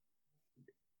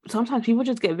sometimes people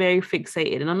just get very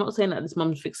fixated. And I'm not saying that this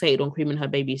mum's fixated on creaming her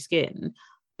baby's skin,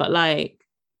 but like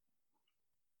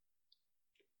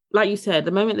you said,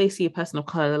 the moment they see a person of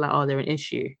color, they're like, oh, they're an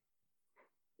issue.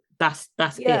 That's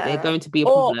it. They're going to be a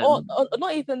problem. Or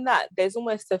not even that. There's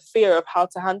almost a fear of how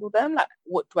to handle them. Like,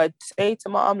 what do I say to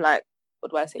mum? Like,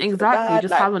 what do I say to the dad?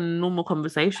 Just have a normal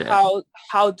conversation.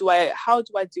 How do I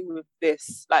deal with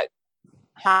this? Like,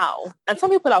 how? And some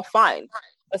people are fine,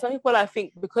 but some people, I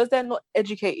think, because they're not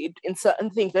educated in certain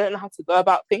things, they don't know how to go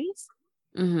about things.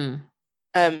 Mm-hmm.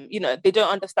 They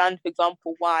don't understand, for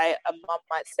example, why a mum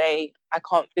might say, I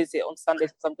can't visit on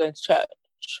Sundays because I'm going to church.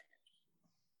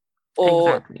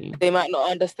 Or they might not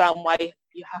understand why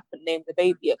you haven't named the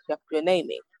baby yet, you have to do a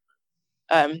naming.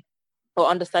 Or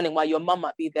understanding why your mum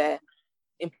might be there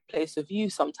in place of you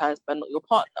sometimes, but not your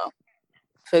partner,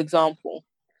 for example.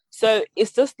 So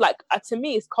it's just like, to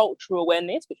me, it's cultural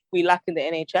awareness, which we lack in the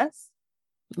NHS.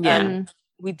 Yeah.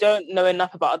 We don't know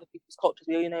enough about other people's cultures.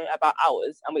 We only know about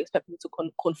ours, and we expect people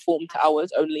to conform to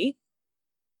ours only.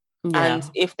 Yeah. And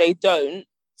if they don't,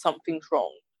 something's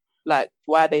wrong. Like,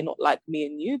 why are they not like me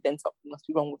and you? Then something must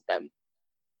be wrong with them.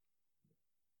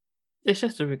 It's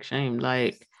just a big shame.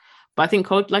 Like, but I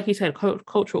think, like you said,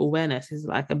 cultural awareness is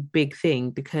like a big thing,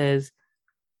 because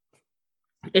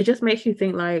it just makes you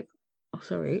think like,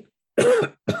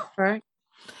 right?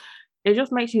 It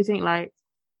just makes you think like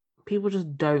people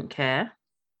just don't care.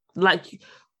 Like,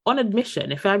 on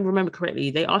admission, if I remember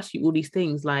correctly, they ask you all these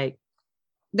things like,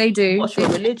 they do. What's your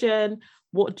religion?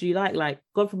 What do you like? Like,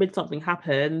 God forbid something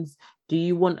happens. Do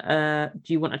you want a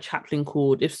chaplain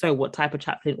called? If so, what type of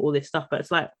chaplain? All this stuff. But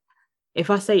it's like, if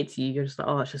I say it to you, you're just like,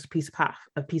 oh, it's just a piece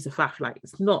of faff. Like,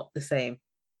 it's not the same.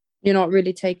 You're not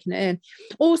really taking it in.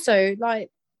 Also, like,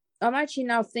 I'm actually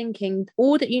now thinking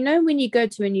all that, when you go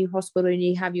to a new hospital and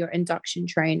you have your induction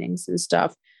trainings and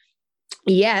stuff,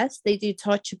 yes, they do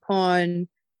touch upon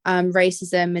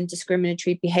racism and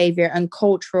discriminatory behavior and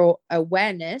cultural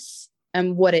awareness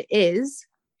and what it is,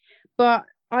 but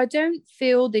I don't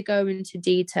feel they go into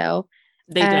detail.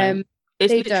 They don't.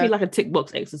 It's literally like a tick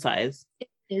box exercise. It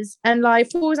is. And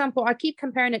like, for example, I keep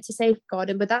comparing it to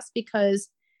safeguarding, but that's because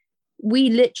we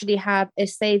literally have a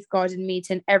safeguarding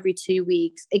meeting every 2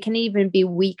 weeks. It can even be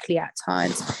weekly at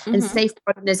times. And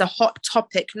safeguarding is a hot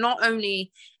topic, not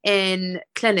only in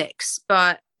clinics,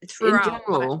 but throughout,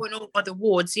 like, on all other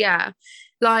wards. Yeah.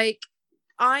 Like,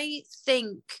 I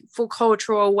think for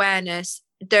cultural awareness,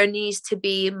 there needs to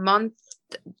be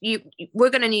we're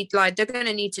going to need, like, they're going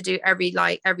to need to do every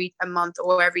a month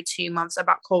or every 2 months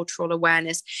about cultural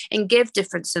awareness, and give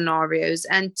different scenarios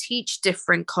and teach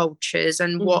different cultures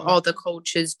and what other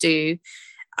cultures do.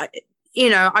 I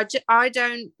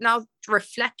don't, now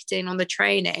reflecting on the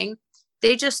training,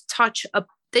 they just touch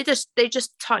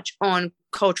on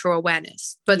cultural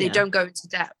awareness, but they don't go into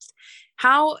depth.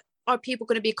 How are people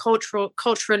going to be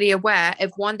culturally aware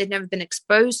if, one, they've never been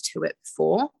exposed to it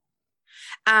before?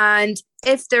 And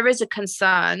if there is a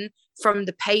concern from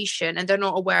the patient and they're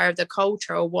not aware of the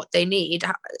culture or what they need,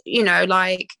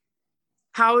 like,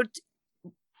 I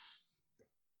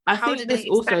think this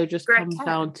also just comes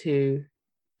down to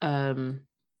one,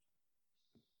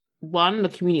 the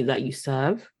community that you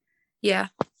serve. Yeah.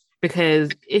 Because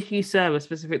if you serve a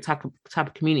specific type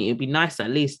of community, it'd be nice to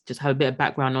at least just have a bit of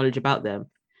background knowledge about them.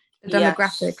 The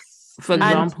demographic. For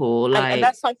example, and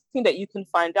that's something that you can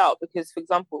find out, because, for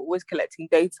example, we're collecting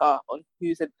data on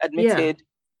who's admitted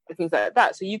and things like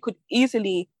that. So you could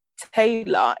easily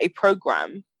tailor a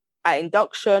program at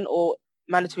induction or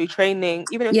mandatory training,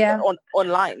 even if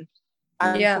online,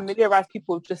 and familiarize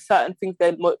people with just certain things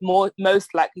they're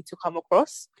most likely to come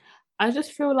across. I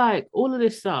just feel like all of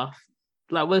this stuff,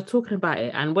 like, we're talking about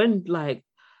it, and when, like,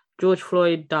 George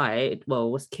Floyd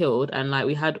was killed, and, like,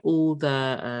 we had all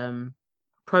the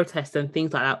protests and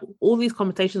things like that, all these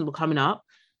conversations were coming up,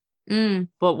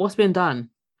 but what's been done?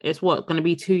 It's going to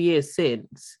be 2 years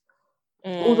since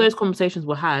all those conversations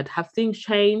were had. Have things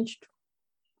changed?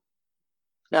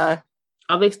 No.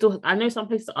 Are they still? I know some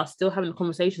places are still having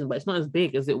conversations, but it's not as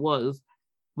big as it was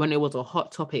when it was a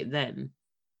hot topic then.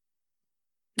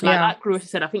 Like Clarissa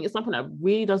said, I think it's something that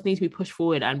really does need to be pushed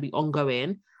forward and be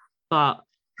ongoing, but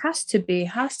has to be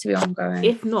ongoing.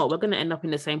 If not, we're going to end up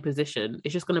in the same position.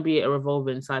 It's just going to be a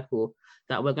revolving cycle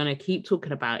that we're going to keep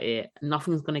talking about it.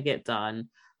 Nothing's going to get done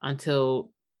until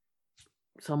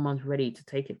someone's ready to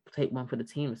take one for the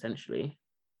team, essentially.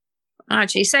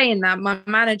 Actually, saying that, my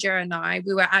manager and I,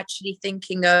 we were actually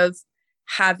thinking of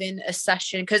having a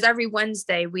session, because every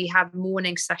Wednesday we have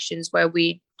morning sessions where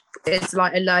it's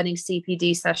like a learning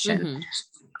CPD session.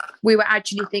 We were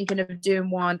actually thinking of doing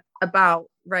one about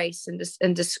race and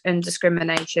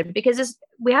discrimination, because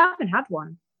we haven't had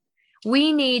one.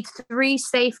 We need 3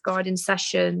 safeguarding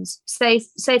sessions,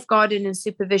 safeguarding and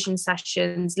supervision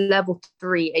sessions, level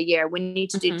 3 a year. We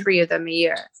need to do 3 of them a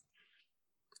year.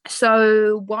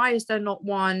 So why is there not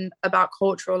one about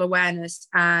cultural awareness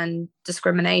and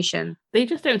discrimination? They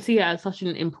just don't see it as such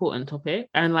an important topic,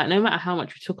 and, like, no matter how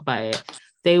much we talk about it,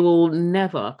 they will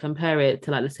never compare it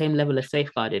to, like, the same level of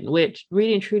safeguarding, which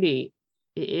really and truly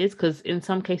it is, because in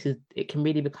some cases it can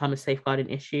really become a safeguarding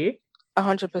issue.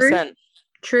 100%.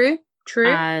 True.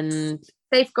 And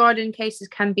safeguarding cases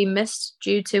can be missed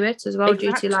due to it as well,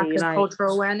 due to lack of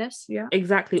cultural awareness. Yeah,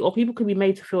 exactly. Or people could be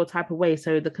made to feel a type of way,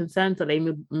 so the concerns that they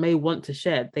may want to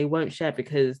share, they won't share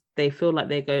because they feel like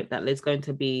that there's going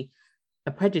to be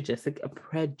a prejudice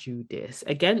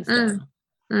against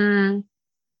them.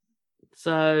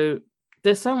 So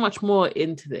there's so much more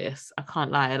into this. I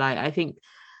can't lie. Like, I think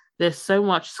there's so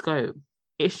much scope.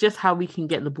 It's just how we can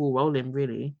get the ball rolling,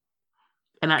 really,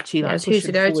 and actually like push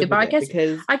it forward. But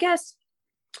I guess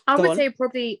I would say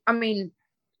probably. I mean,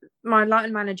 my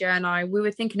Latin manager and I, we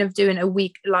were thinking of doing a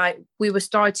week. Like, we were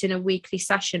starting a weekly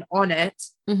session on it.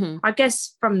 I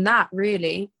guess from that,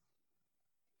 really,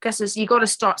 you got to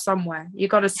start somewhere. You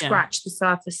got to scratch the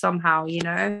surface somehow, you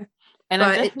know. And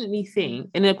I definitely think,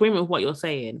 in agreement with what you're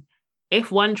saying,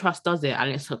 if one trust does it and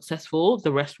it's successful,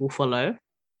 the rest will follow.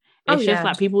 It's just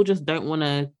like people just don't want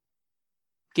to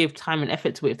give time and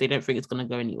effort to it if they don't think it's going to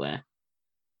go anywhere.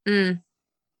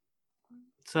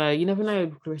 So you never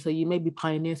know, Clarissa, you may be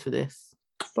pioneers for this.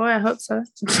 Boy, I hope so.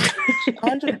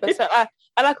 100%.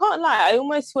 And I can't lie, I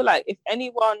almost feel like if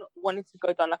anyone wanted to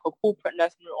go down like a corporate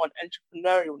nursing route or an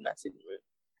entrepreneurial nursing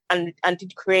route and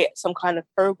did create some kind of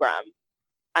program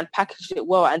and packaged it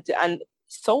well and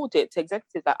sold it to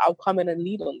executives, that I'll come in and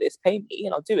lead on this, pay me,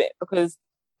 and I'll do it, because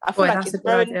I feel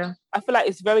like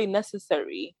it's very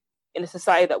necessary in the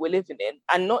society that we're living in,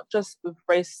 and not just with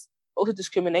race, also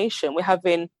discrimination. We're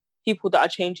having people that are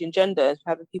changing genders,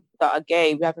 we're having people that are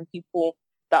gay, we're having people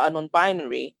that are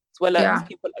non-binary, as well as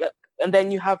people, and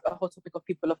then you have a whole topic of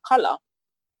people of color.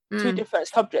 two different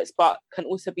subjects, but can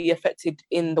also be affected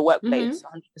in the workplace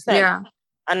 100%. Yeah.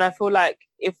 And I feel like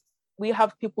if we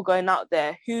have people going out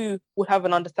there who would have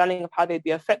an understanding of how they'd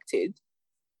be affected,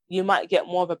 you might get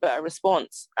more of a better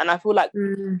response. And I feel like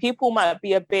people might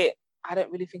be a bit, I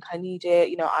don't really think I need it.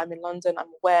 You know, I'm in London,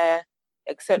 I'm aware,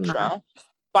 etc. No.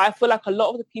 But I feel like a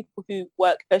lot of the people who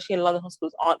work, especially in London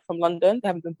hospitals, aren't from London. They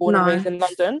haven't been born and raised in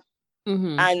London.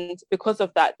 And because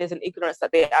of that, there's an ignorance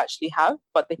that they actually have,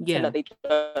 but they pretend that they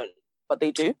don't, but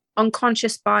they do.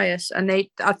 Unconscious bias. And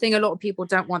I think a lot of people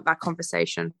don't want that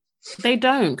conversation. They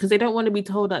don't, because they don't want to be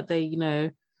told that they, you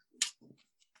know,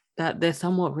 that they're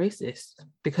somewhat racist,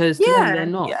 because they're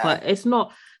not. But it's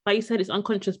not, like you said, it's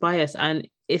unconscious bias, and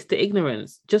it's the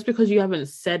ignorance. Just because you haven't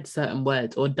said certain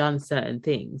words or done certain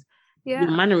things,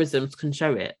 your mannerisms can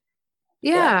show it.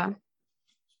 Yeah.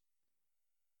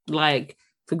 Like,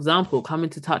 for example, coming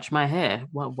to touch my hair.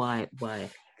 Why?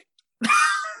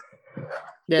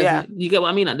 You get what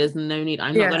I mean? Like, there's no need.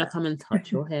 I'm not going to come and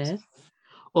touch your hair,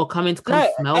 or coming to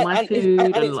smell my food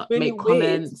and like, really make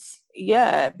comments.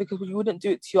 Yeah, because you wouldn't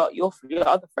do it to your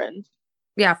other friend.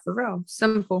 Yeah, for real.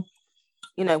 Simple.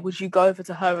 You know, would you go over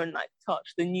to her and like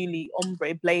touch the newly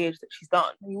ombre blayage that she's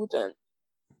done? You wouldn't.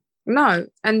 No,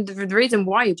 and the reason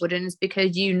why you wouldn't is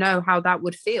because you know how that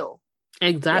would feel.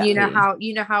 Exactly.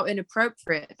 You know how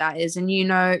inappropriate that is, and you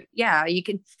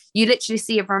literally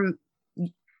see it from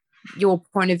your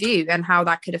point of view and how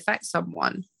that could affect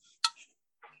someone.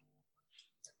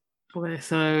 Okay,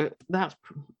 so that's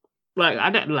like, I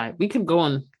don't like, we could go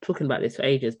on talking about this for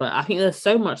ages, but I think there's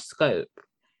so much scope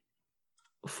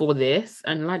for this.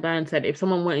 And like Diane said, if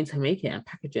someone wanted to make it and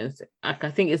package it, like,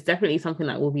 I think it's definitely something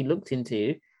that will be looked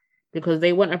into, because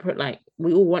they want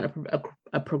we all want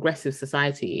a progressive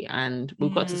society, and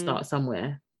we've got to start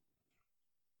somewhere.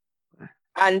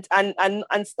 And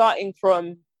starting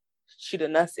from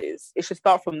student nurses, it should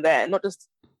start from there, not just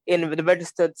in the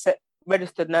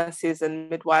registered nurses and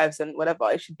midwives and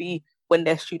whatever. It should be when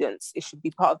they're students. It should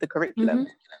be part of the curriculum.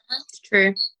 It's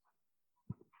true.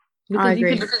 Because I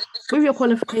agree. With your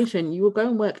qualification, you will go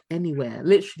and work anywhere,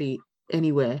 literally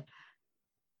anywhere.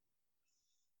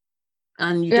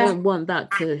 And you don't want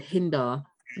that to hinder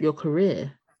your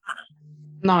career.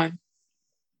 No.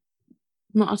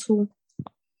 Not at all.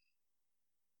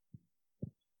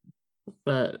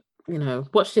 But, you know,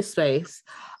 watch this space.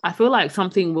 I feel like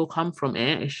something will come from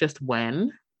it. It's just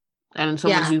when. And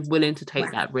someone who's willing to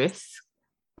take that risk,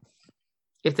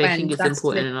 if they think it's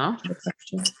important enough.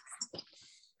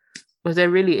 Because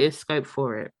there really is scope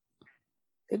for it.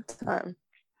 Big time.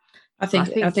 I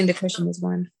think the question is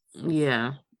when.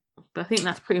 Yeah. But I think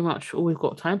that's pretty much all we've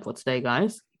got time for today,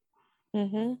 guys.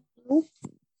 So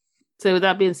with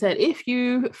that being said, if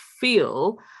you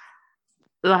feel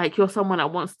like you're someone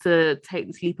that wants to take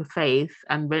this leap of faith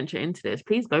and venture into this,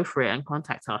 please go for it and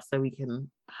contact us so we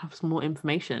can have some more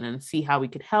information and see how we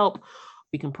could help,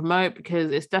 we can promote,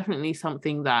 because it's definitely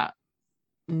something that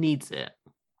needs it.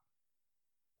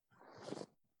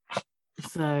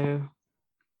 So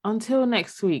until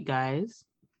next week, guys.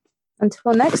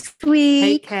 Until next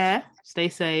week. Take care, stay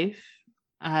safe,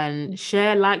 and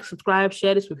share, like, subscribe,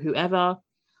 share this with whoever,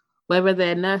 whether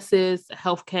they're nurses,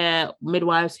 healthcare,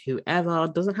 midwives, whoever.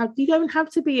 You don't have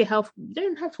to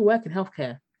work in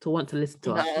healthcare to want to listen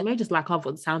to us. You may just like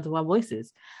the sound of our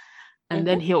voices, and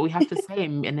then hear what we have to say,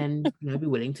 and then be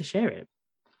willing to share it.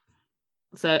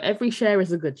 So every share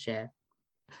is a good share.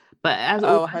 But as we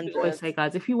always say,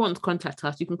 guys, if you want to contact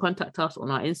us, you can contact us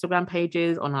on our Instagram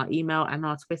pages, on our email, and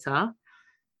our Twitter.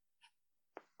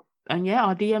 And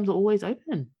our DMs are always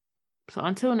open. So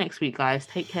until next week, guys,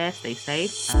 take care, stay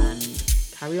safe, and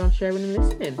carry on sharing and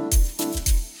listening.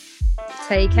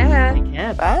 Take care. Take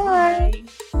care.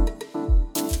 Bye.